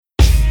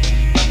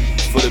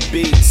For the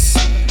beats,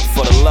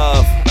 for the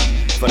love,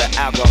 for the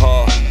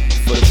alcohol,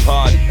 for the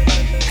party.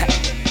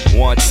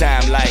 One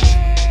time like,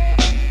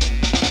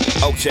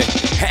 okay.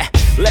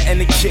 Letting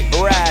the kick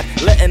ride,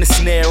 letting the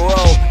snare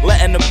roll,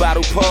 letting the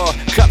bottle pour,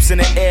 cups in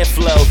the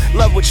airflow.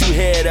 Love what you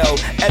hear though,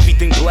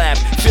 everything blab.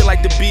 Feel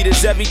like the beat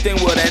is everything,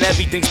 well then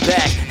everything's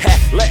back.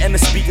 Letting the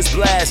speakers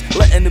blast,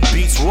 letting the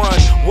beats run.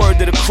 Word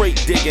to the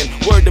crate digging,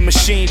 word to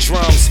machine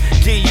drums.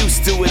 Get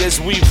used to it as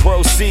we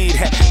proceed.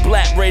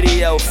 Black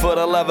radio for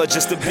the lover,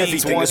 just the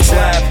beats. Everything is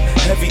blab,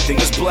 everything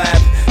is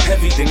blab,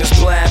 everything is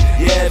blab.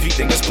 Yeah,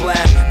 everything is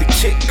blab. The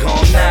kick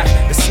gon' knock,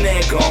 the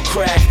snare gon'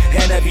 crack,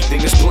 and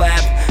everything is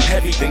blab,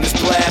 everything is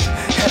blab,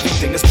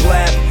 everything is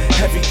blab,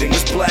 everything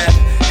is blab,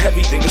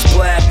 everything is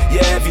blab,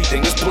 yeah,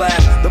 everything is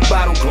blab. The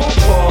bottle gon'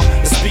 pour,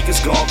 the speakers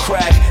gon'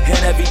 crack, and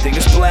everything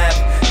is blab,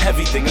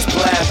 everything is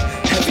blab,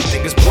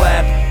 everything is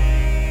blab.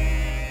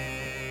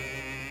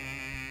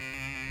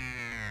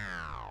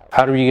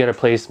 How do you get a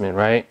placement,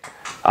 right?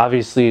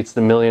 Obviously, it's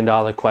the $1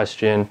 million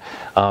question.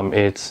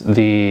 It's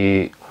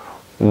the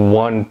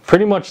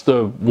pretty much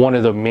one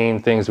of the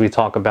main things we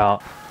talk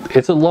about.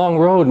 It's a long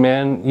road,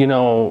 man. You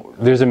know,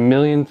 there's a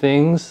million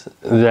things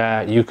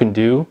that you can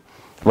do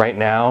right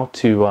now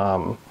to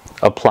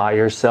apply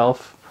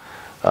yourself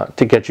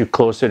to get you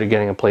closer to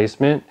getting a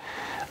placement.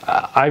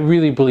 I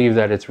really believe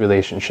that it's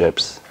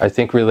relationships. I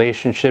think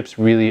relationships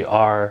really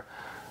are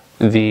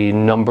the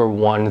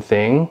 #1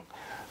 thing.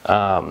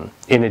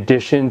 In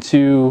addition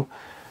to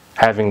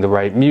having the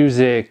right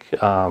music,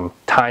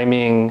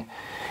 timing,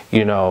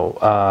 you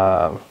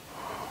know,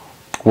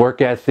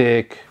 work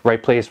ethic,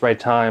 right place, right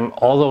time,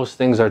 all those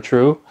things are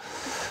true.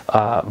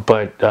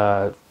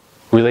 But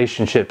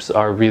relationships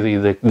are really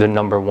the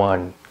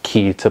 #1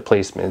 key to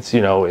placements.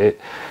 You know,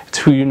 it's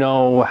who you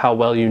know, how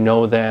well you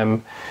know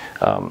them,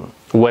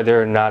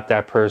 whether or not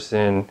that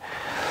person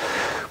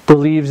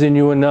believes in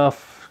you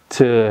enough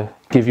to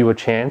give you a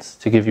chance,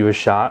 to give you a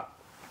shot.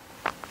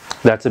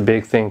 That's a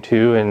big thing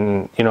too.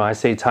 And, you know, I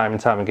say time and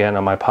time again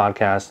on my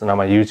podcast and on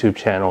my YouTube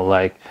channel,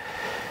 like,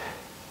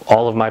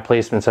 all of my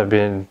placements have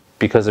been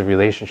because of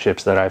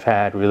relationships that I've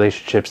had,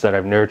 relationships that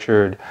I've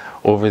nurtured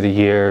over the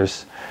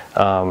years,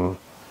 some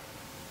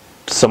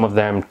of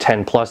them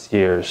 10+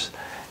 years.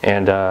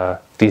 And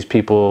these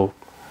people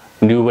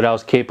knew what I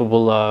was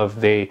capable of.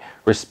 They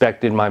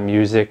respected my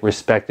music,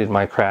 respected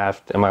my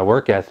craft and my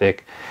work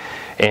ethic.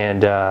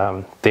 And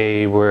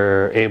they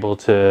were able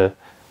to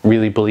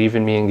really believe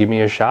in me and give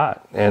me a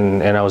shot.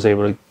 And I was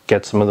able to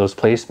get some of those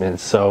placements.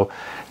 So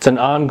it's an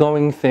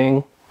ongoing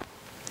thing.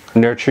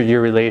 Nurture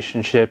your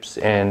relationships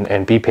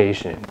and be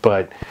patient.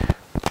 But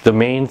the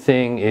main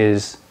thing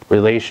is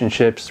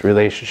relationships,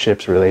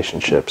 relationships,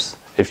 relationships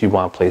if you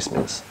want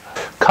placements.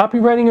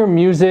 Copywriting your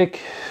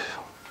music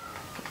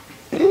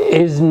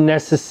is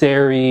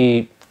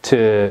necessary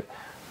to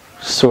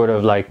sort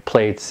of like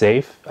play it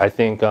safe. I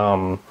think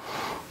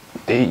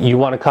you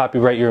want to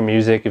copyright your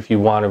music if you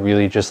want to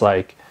really just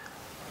like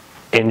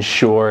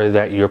ensure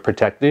that you're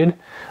protected.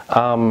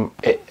 I'll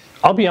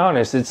be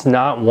honest, it's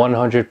not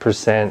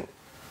 100%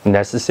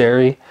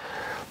 necessary.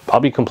 I'll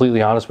be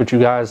completely honest with you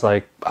guys.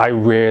 Like, I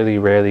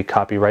rarely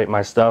copyright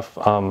my stuff.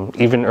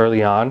 Even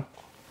early on,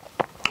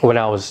 when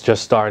I was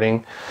just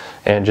starting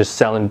and just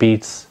selling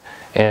beats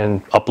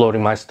and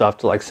uploading my stuff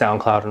to like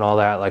SoundCloud and all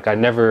that, like I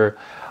never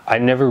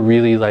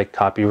really like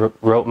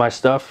copywrote my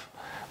stuff.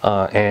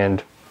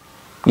 And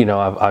you know,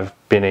 I've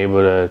been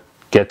able to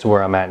get to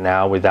where I'm at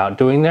now without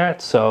doing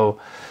that. So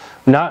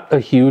not a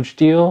huge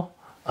deal.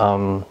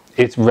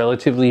 It's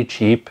relatively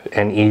cheap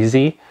and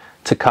easy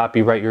to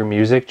copyright your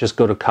music. Just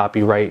go to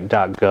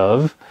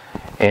copyright.gov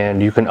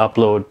and you can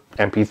upload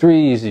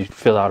MP3s, you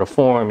fill out a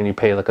form and you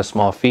pay like a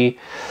small fee.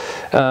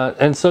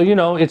 And so, you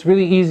know, it's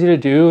really easy to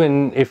do.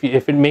 And if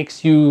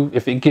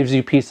it gives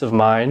you peace of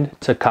mind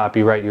to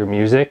copyright your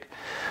music,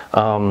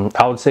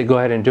 I would say go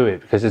ahead and do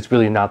it, because it's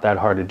really not that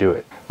hard to do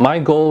it. My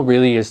goal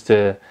really is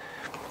to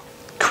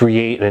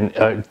create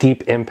a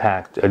deep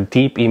impact, a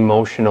deep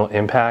emotional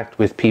impact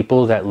with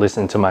people that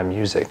listen to my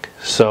music.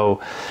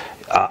 So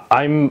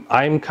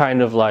I'm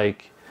kind of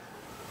like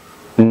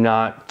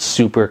not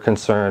super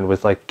concerned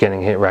with like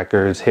getting hit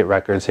records,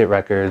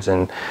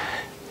 and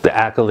the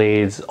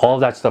accolades. All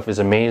that stuff is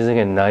amazing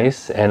and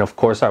nice, and of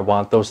course I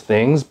want those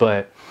things,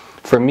 but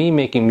for me,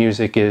 making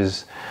music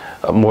is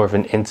more of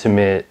an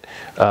intimate,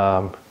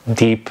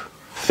 deep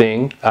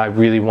thing. I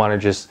really want to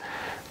just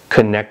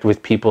connect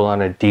with people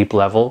on a deep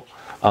level.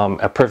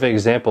 A perfect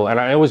example, and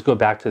I always go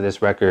back to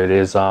this record,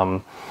 is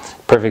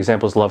perfect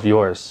example is Love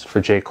Yours for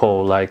J.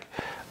 Cole. Like,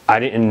 I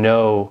didn't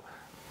know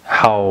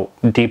how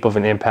deep of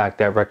an impact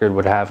that record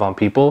would have on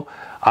people.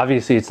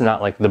 Obviously, it's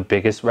not like the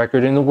biggest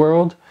record in the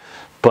world,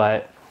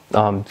 but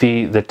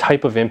the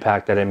type of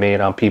impact that it made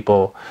on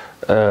people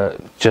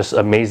just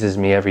amazes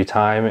me every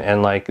time.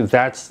 And like,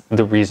 that's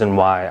the reason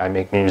why I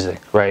make music,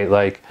 right?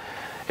 Like,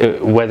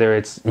 whether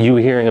it's you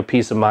hearing a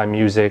piece of my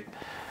music,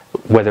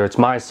 whether it's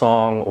my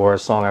song or a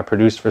song I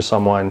produced for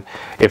someone,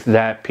 if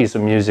that piece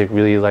of music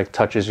really like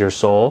touches your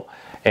soul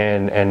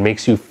and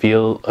makes you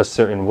feel a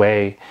certain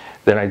way,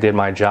 then I did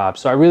my job.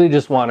 So I really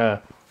just want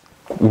to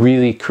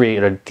really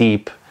create a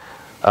deep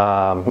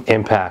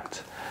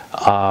impact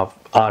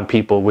on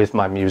people with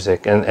my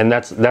music, and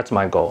that's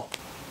my goal.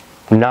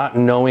 Not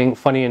knowing,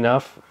 funny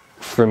enough,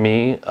 for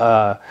me,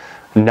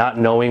 not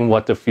knowing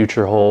what the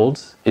future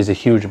holds is a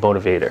huge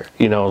motivator.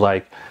 You know,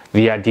 like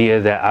the idea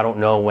that I don't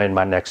know when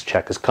my next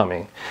check is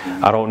coming.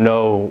 I don't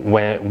know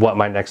what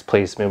my next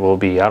placement will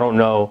be. I don't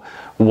know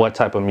what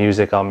type of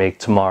music I'll make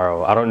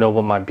tomorrow. I don't know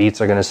what my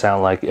beats are going to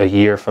sound like a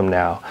year from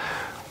now.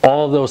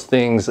 All those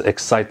things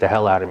excite the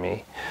hell out of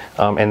me,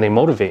 and they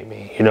motivate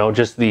me. You know,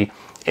 just the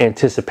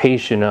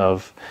anticipation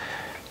of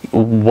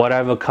what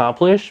I've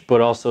accomplished, but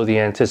also the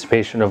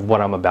anticipation of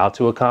what I'm about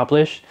to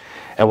accomplish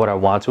and what I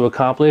want to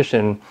accomplish.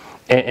 And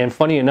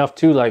funny enough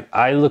too, like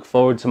I look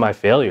forward to my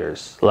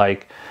failures.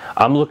 Like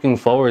I'm looking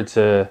forward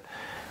to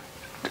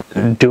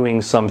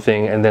doing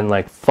something and then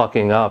like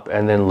fucking up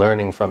and then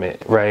learning from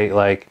it, right?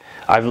 Like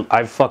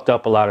I've fucked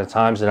up a lot of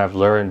times and I've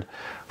learned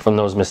from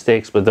those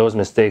mistakes, but those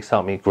mistakes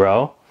help me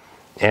grow.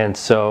 And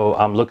so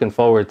I'm looking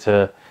forward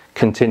to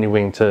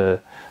continuing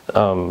to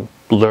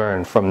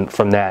learn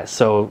from that.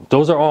 So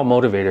those are all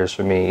motivators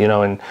for me, you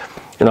know. And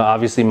you know,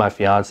 obviously my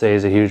fiance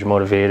is a huge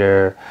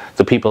motivator.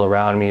 The people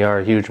around me are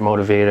a huge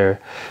motivator,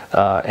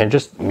 and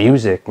just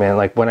music, man.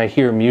 Like when I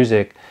hear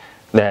music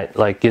that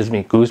like gives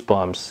me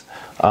goosebumps,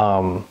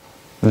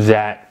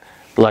 that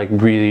like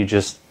really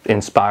just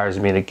inspires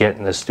me to get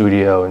in the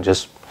studio and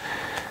just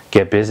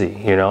get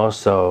busy, you know.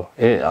 So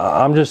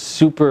I'm just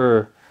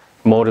super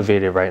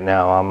motivated right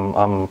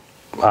now.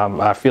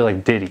 I feel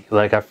like Diddy.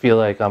 Like I feel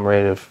like I'm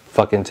ready to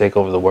fucking take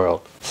over the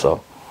world.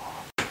 So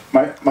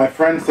my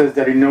friend says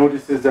that he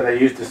notices that I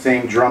use the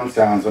same drum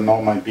sounds on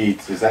all my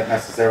beats. Is that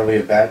necessarily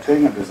a bad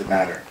thing, or does it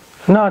matter?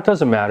 No, it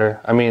doesn't matter.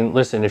 I mean,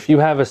 listen, if you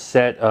have a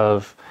set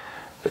of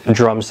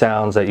drum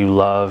sounds that you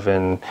love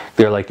and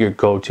they're like your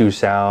go-to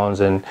sounds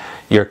and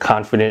you're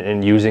confident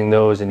in using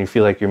those and you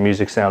feel like your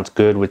music sounds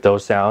good with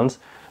those sounds,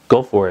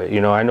 go for it. You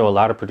know, I know a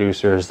lot of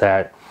producers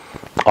that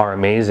are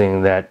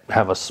amazing that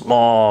have a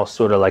small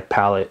sort of like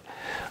palette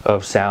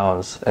of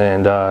sounds,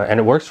 and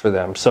it works for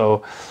them.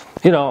 So,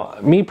 you know,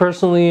 me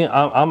personally,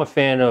 I'm a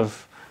fan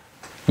of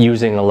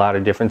using a lot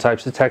of different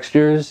types of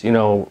textures. You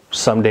know,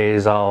 some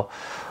days I'll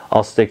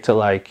stick to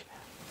like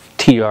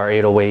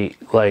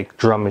TR-808 like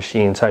drum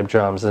machine type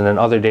drums, and then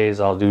other days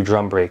I'll do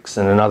drum breaks,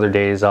 and then other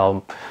days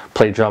I'll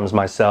play drums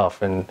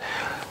myself, and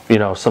you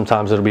know,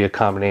 sometimes it'll be a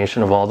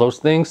combination of all those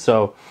things.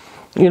 So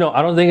you know,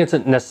 I don't think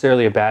it's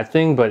necessarily a bad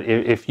thing, but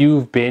if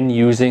you've been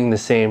using the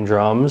same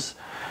drums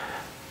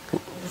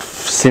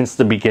since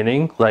the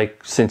beginning,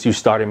 like since you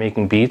started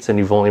making beats and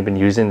you've only been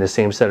using the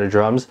same set of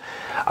drums,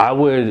 I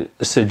would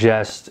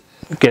suggest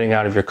getting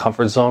out of your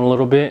comfort zone a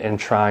little bit and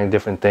trying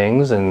different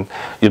things, and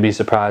you'll be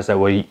surprised at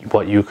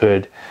what you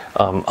could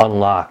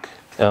unlock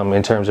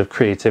in terms of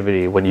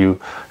creativity when you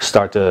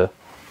start to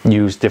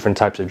use different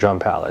types of drum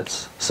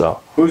palettes.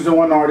 So who's the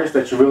one artist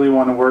that you really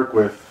want to work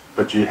with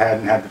but you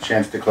hadn't had the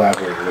chance to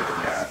collaborate with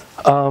them yet?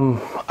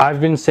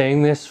 I've been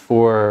saying this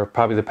for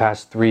probably the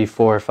past 3,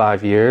 4,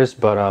 5 years,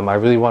 but I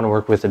really want to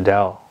work with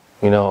Adele,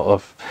 you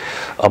know,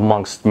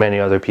 amongst many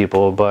other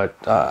people. But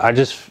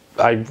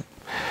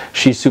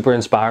she's super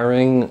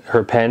inspiring.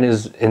 Her pen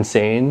is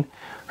insane.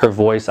 Her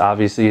voice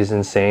obviously is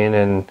insane,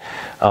 and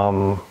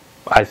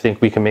I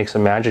think we can make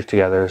some magic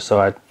together.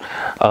 So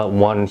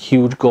one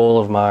huge goal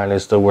of mine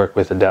is to work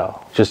with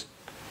Adele. Just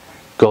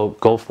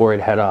go for it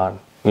head on.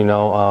 You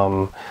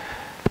know,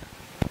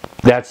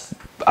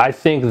 I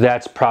think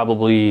that's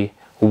probably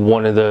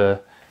one of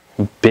the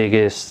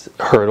biggest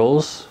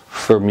hurdles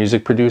for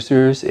music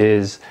producers,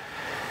 is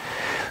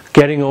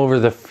getting over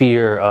the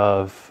fear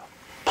of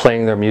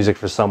playing their music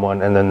for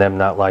someone and then them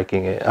not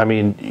liking it. I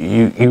mean,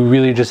 you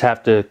really just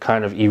have to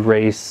kind of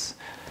erase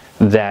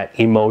that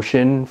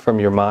emotion from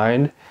your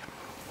mind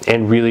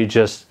and really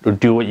just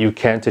do what you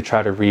can to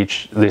try to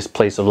reach this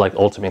place of like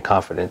ultimate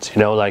confidence.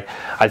 You know, like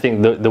I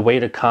think the way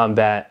to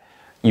combat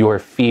your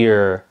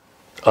fear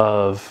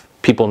of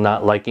people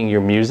not liking your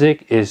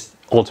music is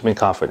ultimate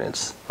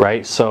confidence,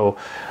 right? So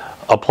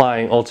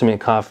applying ultimate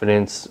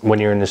confidence when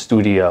you're in the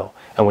studio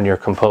and when you're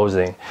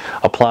composing,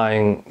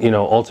 applying, you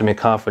know, ultimate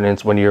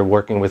confidence when you're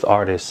working with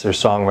artists or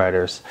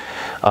songwriters,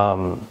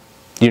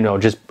 you know,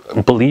 just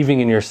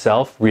believing in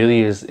yourself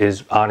really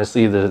is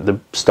honestly the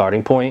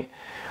starting point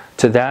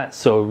to that.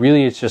 So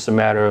really it's just a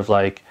matter of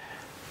like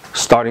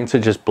starting to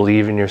just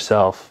believe in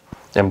yourself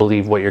and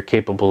believe what you're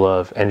capable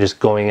of, and just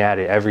going at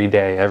it every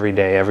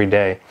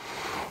day,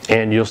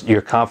 and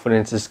your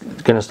confidence is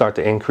going to start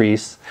to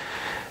increase,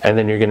 and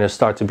then you're going to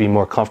start to be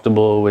more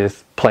comfortable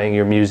with playing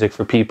your music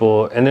for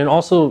people, and then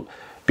also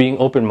being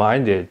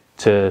open-minded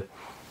to,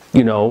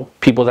 you know,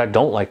 people that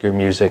don't like your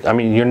music. I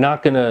mean, you're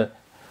not going to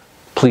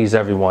please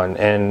everyone,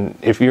 and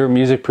if you're a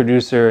music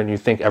producer and you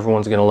think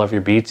everyone's going to love your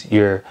beats,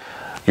 you're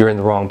in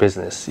the wrong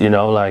business. You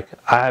know, like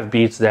I have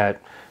beats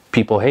that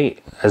people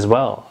hate as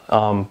well,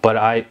 but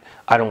I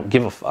don't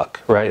give a fuck,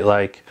 right?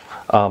 Like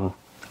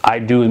I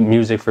do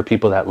music for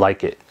people that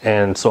like it,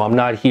 and so I'm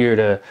not here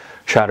to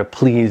try to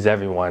please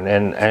everyone,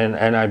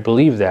 and I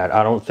believe that.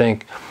 I don't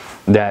think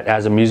that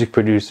as a music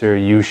producer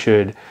you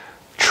should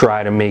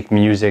try to make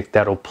music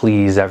that'll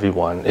please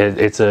everyone.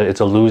 It's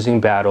a losing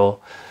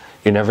battle.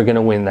 You're never going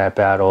to win that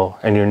battle,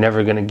 and you're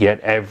never going to get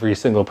every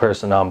single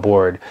person on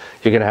board.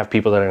 You're going to have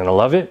people that are going to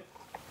love it,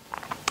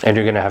 and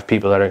you're going to have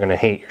people that are going to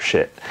hate your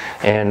shit,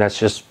 and that's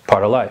just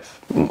part of life.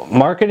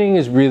 Marketing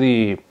is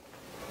really,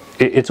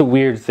 it's a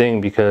weird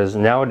thing, because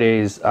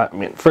nowadays, I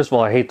mean, first of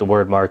all, I hate the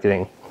word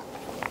marketing.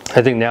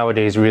 I think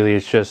nowadays really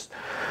it's just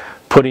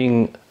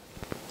putting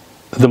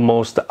the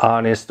most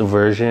honest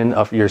version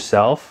of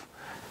yourself,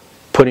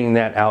 putting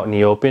that out in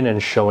the open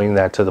and showing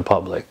that to the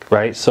public,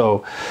 right?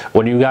 So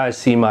when you guys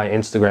see my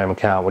Instagram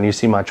account, when you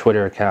see my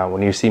Twitter account,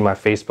 when you see my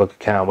Facebook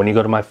account, when you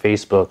go to my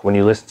Facebook, when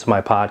you listen to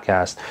my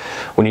podcast,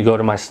 when you go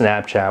to my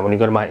Snapchat, when you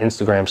go to my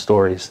Instagram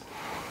stories,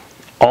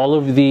 all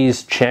of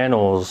these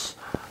channels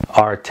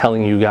are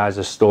telling you guys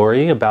a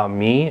story about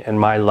me and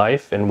my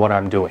life and what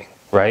I'm doing,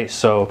 right?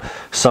 So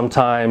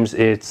sometimes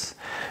it's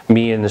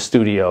me in the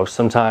studio,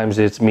 sometimes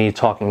it's me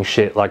talking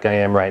shit like I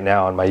am right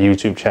now on my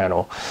YouTube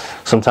channel,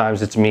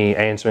 sometimes it's me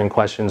answering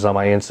questions on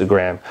my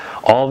Instagram.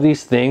 All of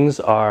these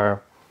things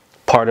are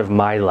part of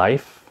my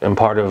life and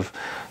part of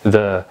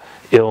the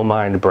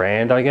Illmind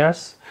brand, I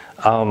guess,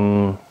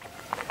 and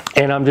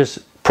I'm just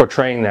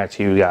portraying that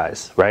to you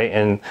guys, right?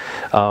 And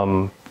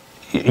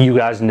you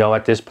guys know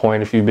at this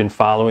point, if you've been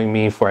following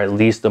me for at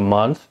least a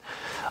month,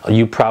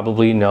 you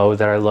probably know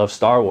that I love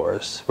Star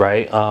Wars,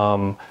 right?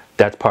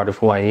 That's part of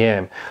who I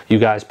am. You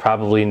guys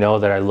probably know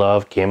that I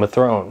love Game of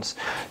Thrones.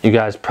 You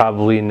guys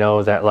probably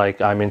know that,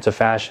 like, I'm into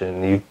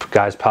fashion. You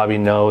guys probably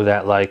know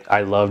that, like,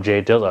 I love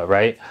Jay Dilla,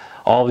 right?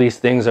 All these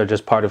things are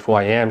just part of who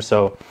I am.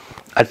 So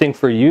I think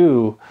for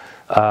you,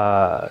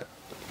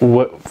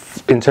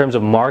 in terms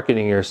of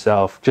marketing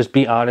yourself, just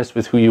be honest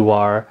with who you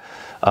are.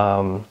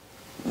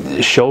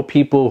 Show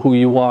people who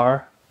you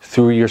are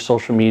through your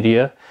social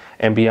media,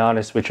 and be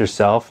honest with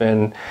yourself,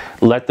 and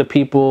let the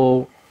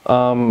people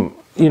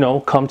you know,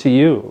 come to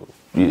you.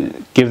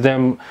 Give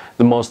them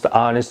the most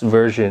honest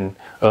version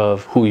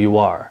of who you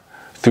are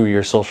through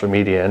your social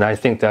media, and I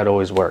think that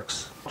always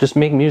works. Just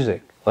make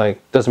music.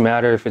 Like, doesn't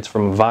matter if it's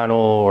from vinyl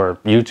or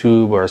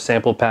YouTube or a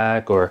sample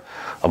pack or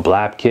a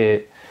blap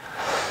kit.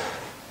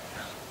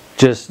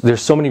 Just,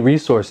 there's so many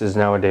resources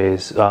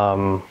nowadays.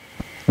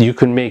 You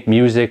can make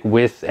music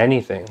with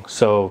anything.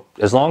 So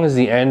as long as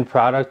the end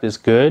product is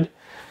good,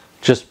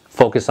 just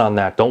focus on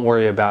that. Don't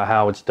worry about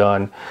how it's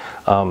done.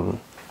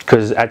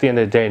 Because at the end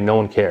of the day, no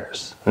one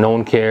cares. No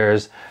one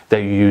cares that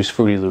you use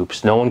Fruity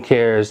Loops. No one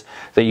cares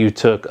that you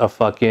took a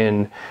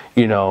fucking,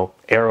 you know,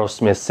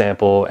 Aerosmith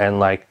sample and,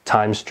 like,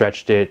 time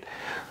stretched it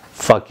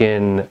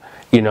fucking,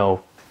 you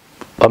know,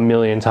 a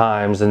million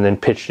times and then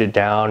pitched it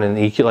down and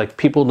EQ. Like,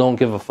 people don't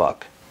give a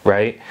fuck,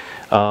 right?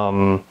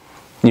 You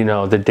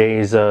know, the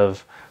days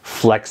of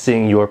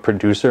flexing your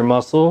producer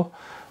muscle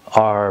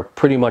are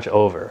pretty much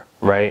over,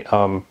 right?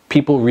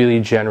 People really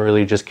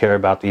generally just care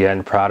about the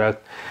end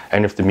product,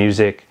 and if the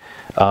music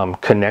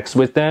connects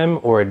with them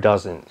or it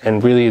doesn't.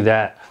 And really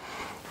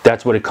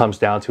that's what it comes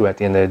down to at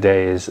the end of the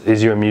day,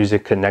 is your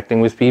music connecting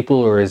with people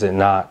or is it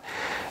not?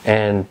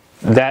 And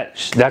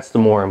that's the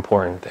more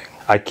important thing.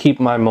 I keep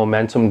my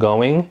momentum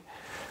going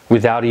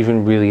without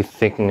even really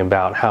thinking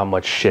about how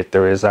much shit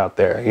there is out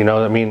there. You know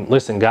what I mean?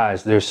 Listen,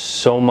 guys, there's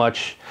so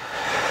much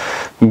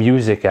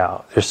music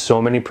out. There's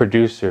so many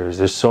producers.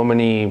 There's so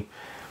many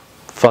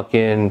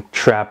fucking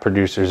trap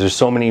producers. There's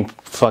so many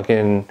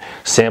fucking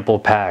sample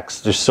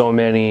packs. There's so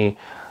many,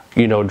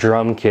 you know,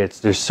 drum kits.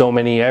 There's so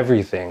many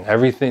everything.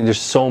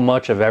 There's so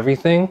much of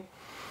everything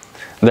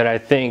that I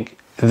think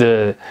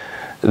the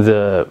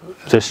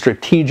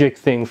strategic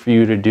thing for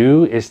you to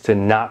do is to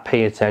not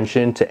pay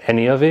attention to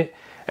any of it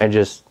and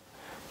just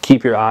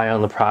keep your eye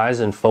on the prize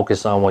and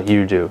focus on what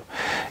you do.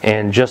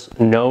 And just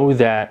know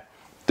that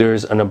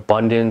there's an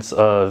abundance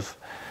of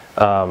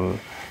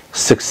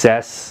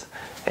success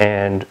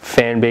and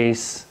fan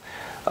base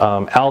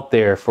out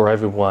there for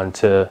everyone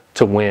to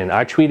win.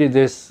 I tweeted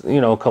this,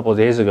 you know, a couple of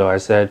days ago. I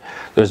said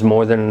there's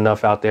more than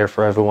enough out there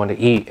for everyone to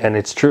eat, and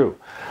it's true.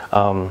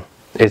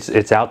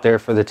 It's out there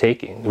for the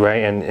taking,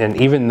 right? And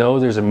even though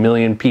there's a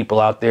million people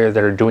out there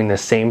that are doing the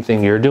same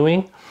thing you're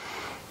doing,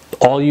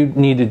 all you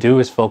need to do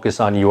is focus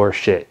on your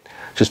shit.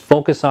 Just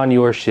focus on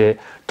your shit.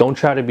 Don't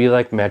try to be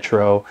like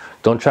Metro.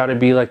 Don't try to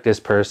be like this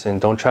person.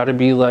 Don't try to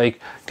be like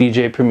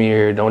DJ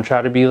Premier. Don't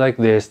try to be like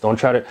this. Don't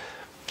try to...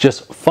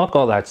 Just fuck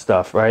all that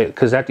stuff, right?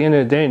 Because at the end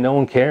of the day, no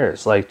one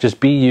cares. Like, just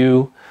be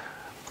you.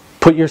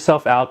 Put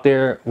yourself out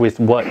there with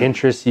what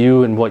interests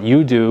you and what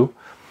you do,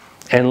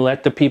 and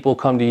let the people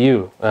come to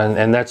you.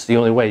 And that's the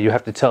only way. You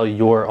have to tell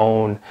your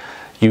own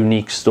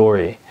unique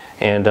story.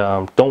 And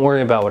don't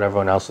worry about what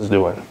everyone else is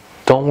doing.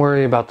 Don't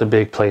worry about the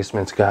big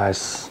placements,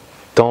 guys.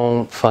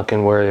 Don't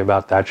fucking worry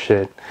about that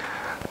shit.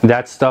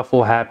 That stuff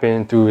will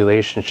happen through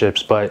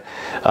relationships, but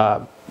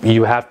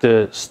you have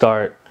to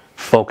start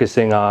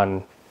focusing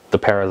on the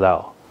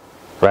parallel,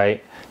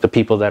 right? The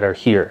people that are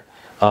here.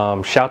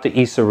 Shout to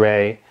Issa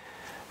Rae.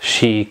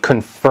 She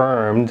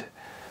confirmed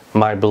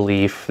my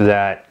belief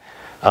that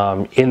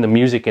in the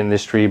music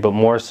industry, but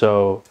more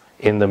so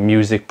in the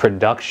music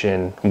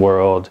production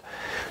world,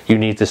 you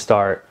need to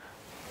start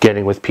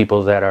getting with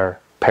people that are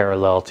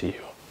parallel to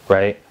you,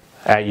 right?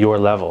 At your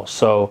level.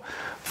 So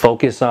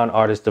focus on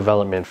artist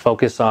development,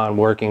 focus on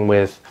working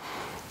with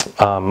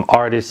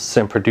artists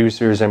and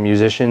producers and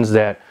musicians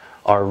that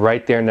are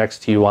right there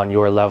next to you on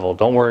your level.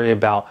 Don't worry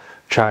about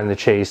trying to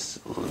chase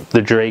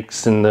the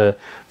Drakes and the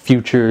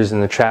Futures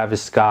and the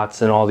Travis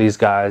Scotts and all these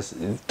guys.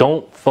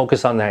 Don't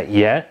focus on that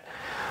yet.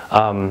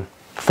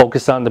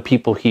 Focus on the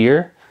people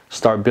here.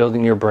 Start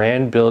building your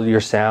brand, build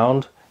your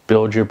sound,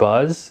 build your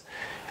buzz.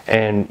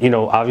 And, you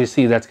know,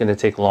 obviously that's going to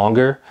take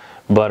longer,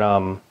 but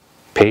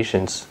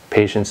patience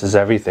is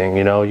everything.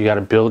 You know, you got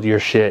to build your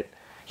shit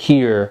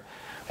here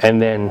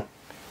and then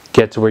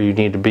get to where you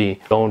need to be.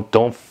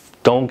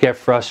 Don't get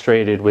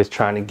frustrated with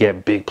trying to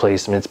get big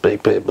placements,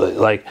 big,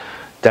 like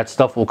that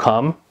stuff will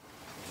come,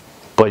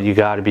 but you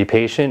got to be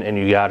patient and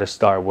you got to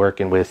start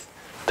working with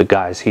the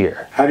guys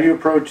here. How do you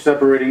approach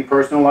separating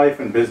personal life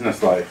and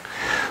business life?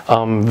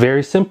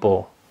 Very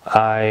simple.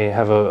 I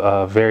have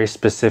a very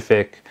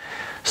specific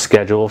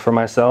schedule for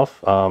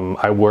myself.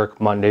 I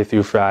work Monday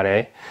through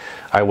Friday.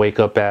 I wake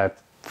up at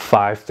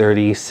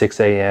 5:30, 6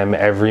 a.m.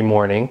 every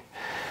morning.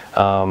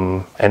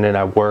 And then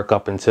I work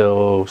up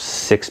until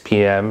 6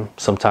 p.m.,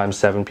 sometimes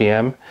 7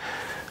 p.m.,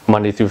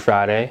 Monday through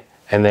Friday.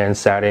 And then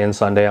Saturday and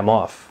Sunday I'm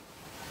off.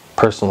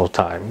 Personal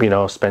time, you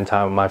know, spend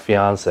time with my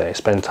fiance,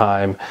 spend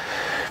time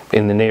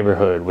in the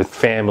neighborhood with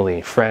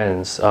family,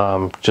 friends,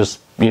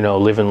 just, you know,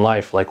 living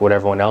life like what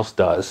everyone else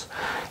does.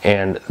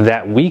 And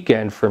that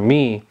weekend for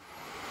me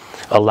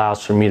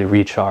allows for me to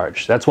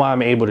recharge. That's why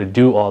I'm able to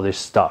do all this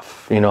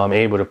stuff. You know, I'm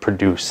able to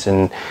produce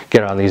and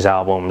get on these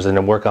albums and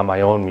then work on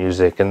my own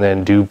music and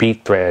then do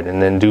Beatthread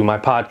and then do my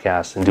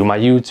podcast and do my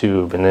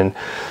YouTube and then,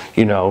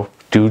 you know,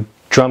 do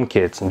drum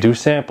kits and do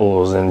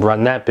samples and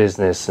run that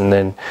business and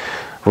then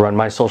run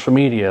my social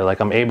media. Like,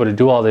 I'm able to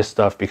do all this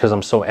stuff because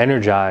I'm so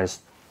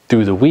energized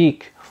through the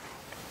week.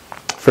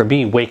 For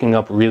me, waking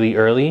up really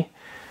early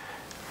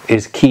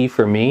is key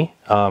for me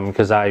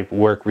because I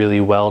work really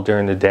well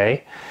during the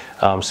day.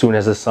 Soon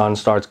as the sun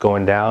starts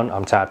going down,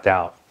 I'm tapped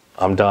out.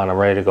 I'm done. I'm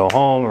ready to go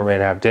home. I'm ready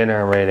to have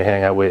dinner. I'm ready to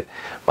hang out with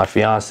my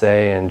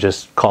fiance and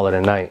just call it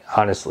a night,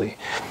 honestly.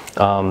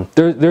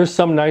 There's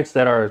some nights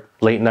that are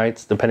late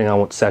nights, depending on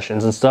what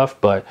sessions and stuff,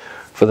 but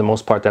for the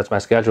most part, that's my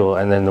schedule.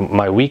 And then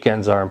my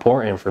weekends are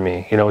important for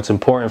me. You know, it's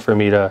important for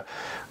me to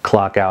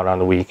clock out on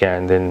the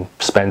weekend and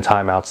spend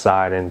time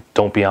outside and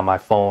don't be on my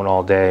phone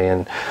all day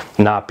and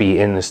not be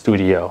in the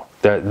studio.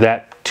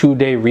 That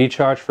 2-day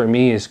recharge for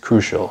me is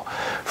crucial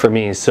for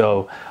me.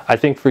 So I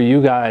think for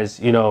you guys,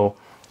 you know,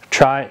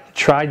 try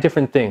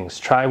different things.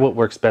 Try what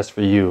works best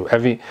for you.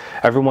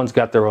 Everyone's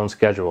got their own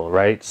schedule,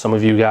 right? Some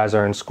of you guys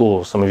are in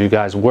school. Some of you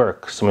guys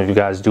work. Some of you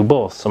guys do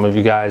both. Some of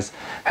you guys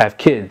have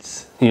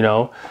kids, you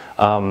know.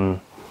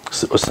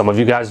 Some of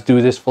you guys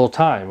do this full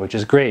time, which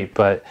is great,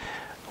 but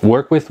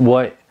work with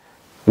what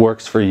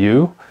works for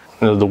you.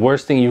 You know, the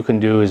worst thing you can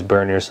do is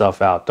burn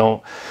yourself out.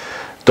 Don't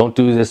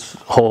do this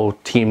whole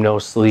team no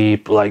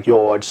sleep, like,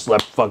 yo, I just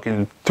slept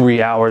fucking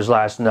 3 hours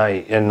last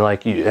night and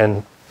like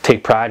and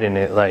take pride in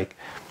it. Like,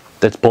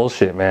 that's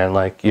bullshit, man.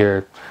 Like,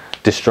 you're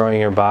destroying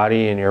your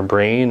body and your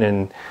brain,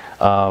 and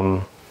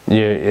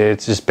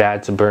it's just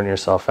bad to burn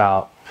yourself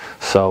out.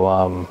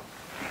 So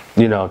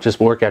you know, just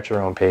work at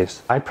your own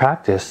pace. I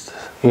practiced,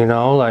 you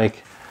know,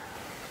 like,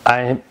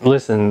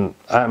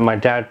 my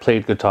dad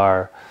played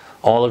guitar.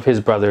 All of his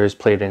brothers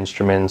played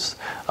instruments.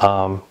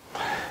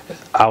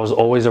 I was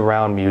always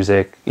around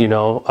music, you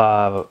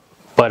know,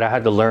 but I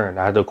had to learn.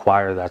 I had to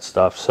acquire that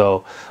stuff.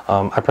 So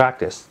I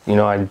practiced. You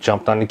know, I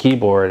jumped on the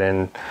keyboard,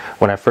 and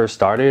when I first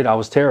started, I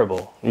was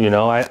terrible. You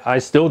know, I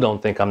still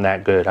don't think I'm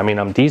that good. I mean,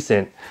 I'm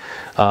decent,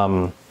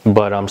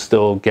 but I'm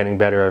still getting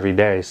better every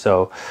day.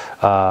 So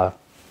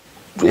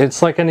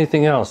it's like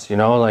anything else, you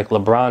know, like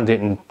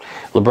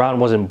LeBron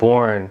wasn't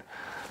born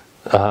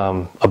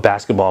a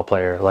basketball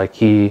player. Like,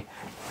 he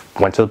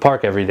went to the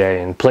park every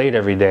day and played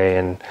every day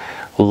and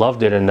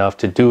loved it enough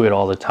to do it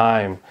all the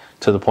time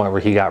to the point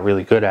where he got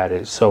really good at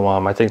it. So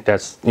I think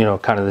that's, you know,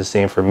 kind of the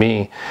same for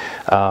me.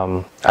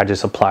 I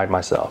just applied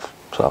myself.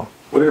 So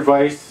what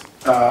advice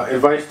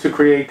to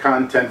create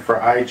content for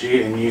IG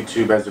and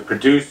YouTube as a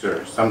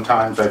producer?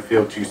 Sometimes I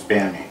feel too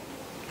spammy.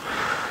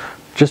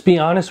 Just be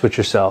honest with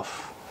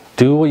yourself.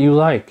 Do what you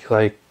like.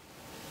 Like,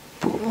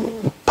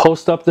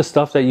 post up the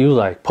stuff that you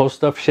like.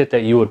 Post up shit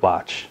that you would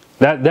watch.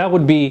 That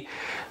would be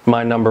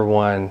my number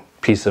one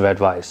piece of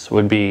advice,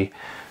 would be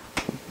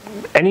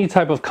any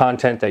type of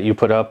content that you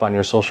put up on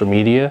your social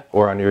media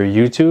or on your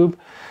YouTube,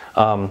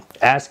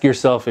 ask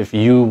yourself if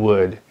you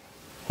would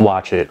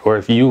watch it, or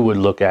if you would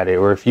look at it,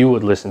 or if you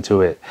would listen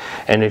to it.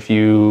 And if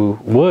you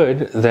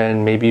would,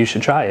 then maybe you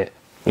should try it,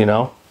 you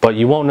know? But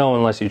you won't know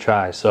unless you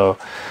try. So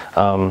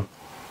don't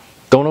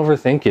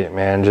overthink it,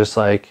 man. Just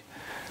like,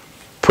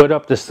 put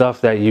up the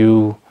stuff that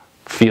you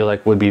feel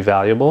like would be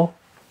valuable,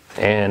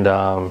 and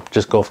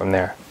just go from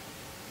there.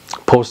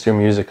 Post your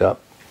music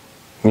up,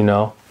 you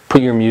know,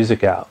 put your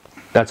music out.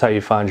 That's how you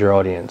find your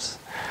audience.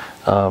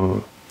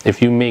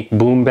 If you make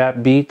boom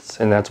bap beats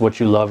and that's what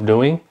you love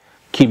doing,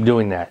 keep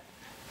doing that.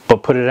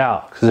 But put it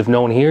out, because if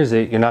no one hears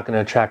it, you're not going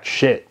to attract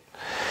shit.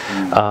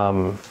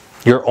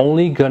 You're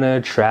only going to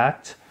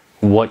attract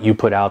what you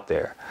put out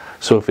there.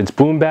 So if it's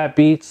boom bap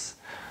beats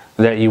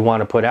that you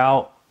want to put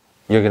out,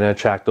 you're going to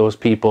attract those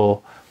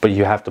people, but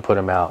you have to put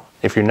them out.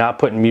 If you're not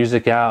putting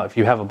music out, if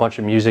you have a bunch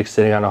of music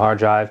sitting on a hard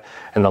drive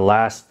and the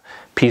last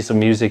piece of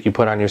music you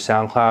put on your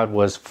SoundCloud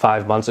was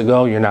 5 months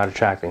ago, you're not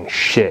attracting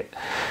shit.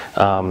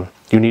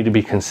 You need to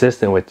be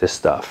consistent with this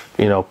stuff.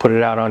 You know, put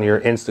it out on your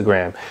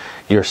Instagram,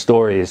 your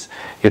stories,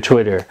 your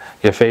Twitter,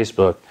 your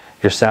Facebook,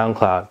 your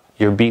SoundCloud,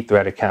 your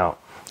BeatThread account.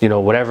 You know,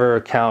 whatever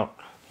account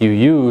you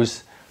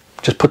use,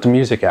 just put the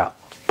music out,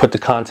 put the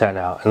content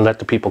out, and let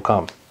the people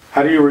come.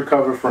 How do you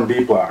recover from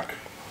beat block?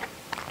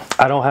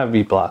 I don't have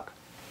beat block.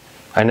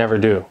 I never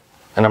do.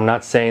 And I'm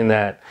not saying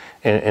that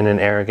in an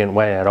arrogant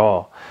way at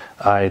all.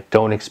 I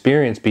don't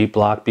experience beat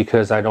block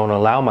because I don't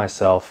allow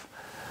myself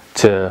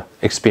to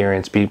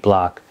experience beat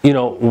block. You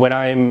know, when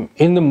I'm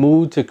in the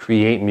mood to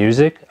create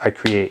music, I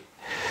create.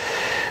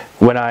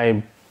 When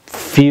I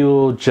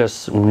feel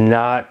just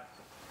not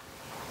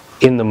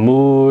in the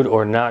mood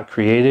or not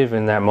creative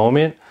in that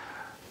moment,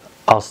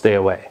 I'll stay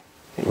away,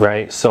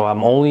 right? So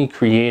I'm only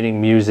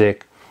creating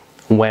music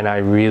when I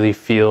really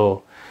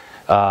feel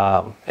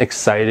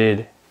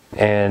excited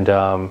and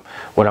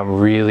when I'm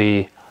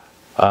really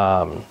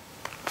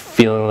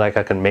feeling like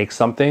I can make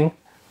something.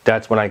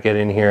 That's when I get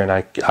in here and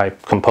I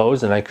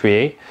compose and I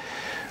create.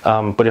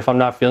 But if I'm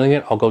not feeling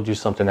it, I'll go do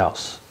something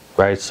else,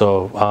 right?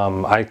 So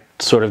I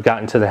sort of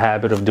got into the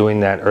habit of doing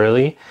that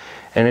early,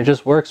 and it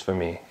just works for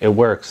me. It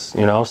works,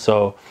 you know.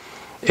 So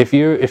if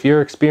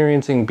you're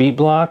experiencing beat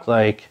block,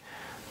 like,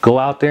 go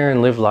out there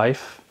and live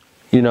life.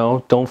 You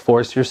know, don't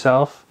force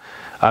yourself.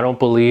 I don't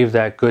believe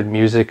that good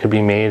music could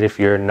be made if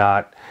you're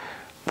not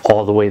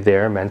all the way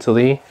there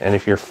mentally, and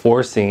if you're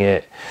forcing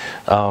it.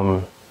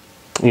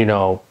 You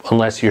know,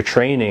 unless you're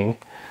training,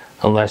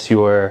 unless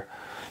you're,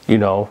 you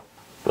know,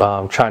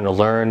 trying to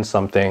learn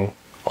something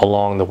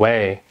along the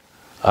way,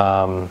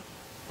 I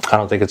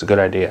don't think it's a good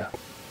idea.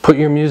 Put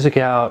your music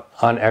out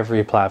on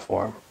every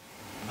platform.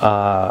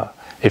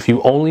 If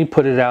you only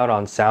put it out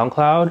on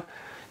SoundCloud,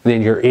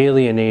 then you're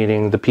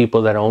alienating the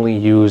people that only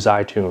use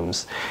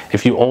iTunes.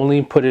 If you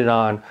only put it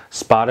on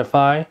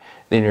Spotify,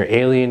 then you're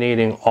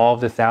alienating all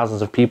of the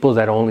thousands of people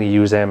that only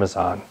use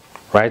Amazon,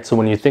 right? So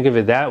when you think of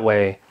it that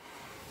way,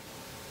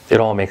 it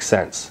all makes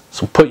sense.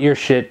 So put your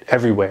shit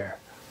everywhere,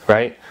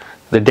 right?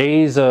 The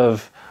days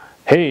of,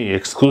 hey,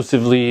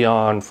 exclusively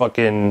on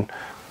fucking,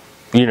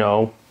 you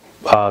know,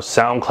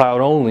 SoundCloud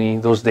only,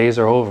 those days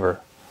are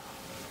over.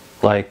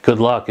 Like, good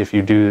luck if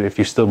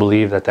you still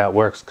believe that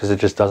works, because it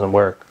just doesn't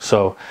work.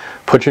 So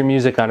put your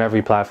music on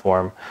every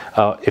platform.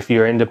 If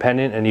you're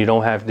independent and you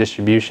don't have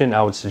distribution,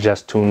 I would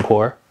suggest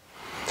TuneCore.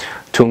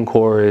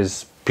 TuneCore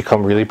has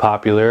become really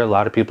popular. A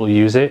lot of people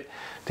use it.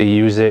 They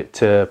use it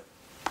to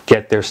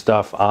get their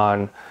stuff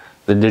on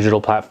the digital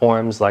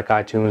platforms like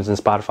iTunes and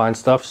Spotify and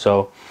stuff.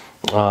 So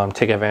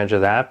take advantage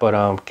of that,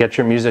 but get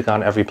your music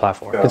on every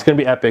platform. Yeah. It's gonna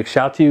be epic.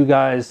 Shout out to you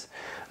guys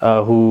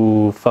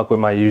who fuck with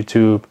my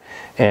YouTube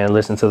and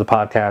listen to the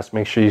podcast.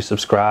 Make sure you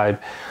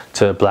subscribe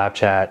to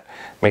Blapchat.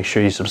 Make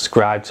sure you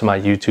subscribe to my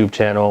YouTube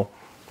channel.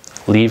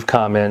 Leave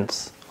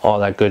comments, all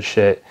that good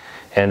shit.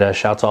 And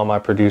shout to all my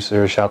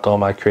producers, shout to all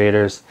my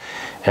creators.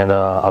 And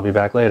I'll be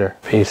back later.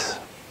 Peace.